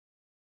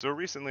So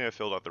recently I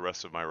filled out the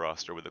rest of my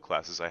roster with the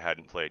classes I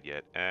hadn't played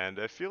yet, and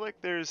I feel like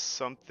there's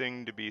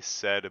something to be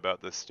said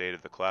about the state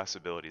of the class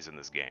abilities in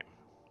this game.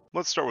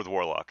 Let's start with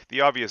Warlock, the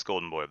obvious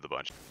golden boy of the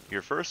bunch.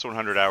 Your first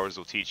 100 hours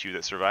will teach you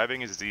that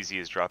surviving is as easy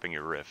as dropping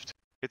your Rift.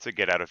 It's a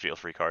get out of jail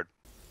free card.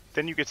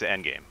 Then you get to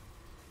endgame.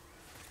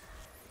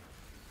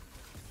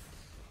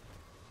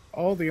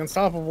 Oh, the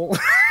unstoppable.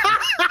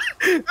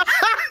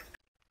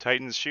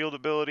 Titan's shield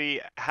ability,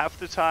 half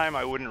the time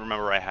I wouldn't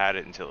remember I had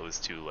it until it was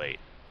too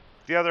late.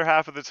 The other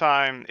half of the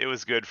time, it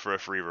was good for a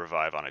free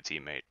revive on a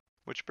teammate.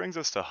 Which brings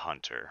us to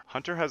Hunter.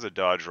 Hunter has a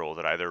dodge roll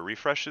that either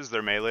refreshes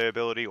their melee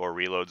ability or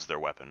reloads their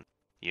weapon.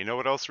 You know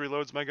what else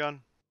reloads my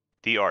gun?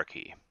 The R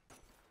key.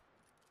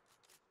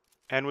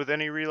 And with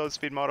any reload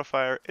speed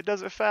modifier, it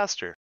does it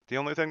faster. The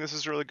only thing this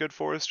is really good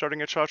for is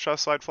starting a cha-cha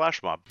slide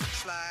flash mob.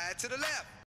 Slide to the left.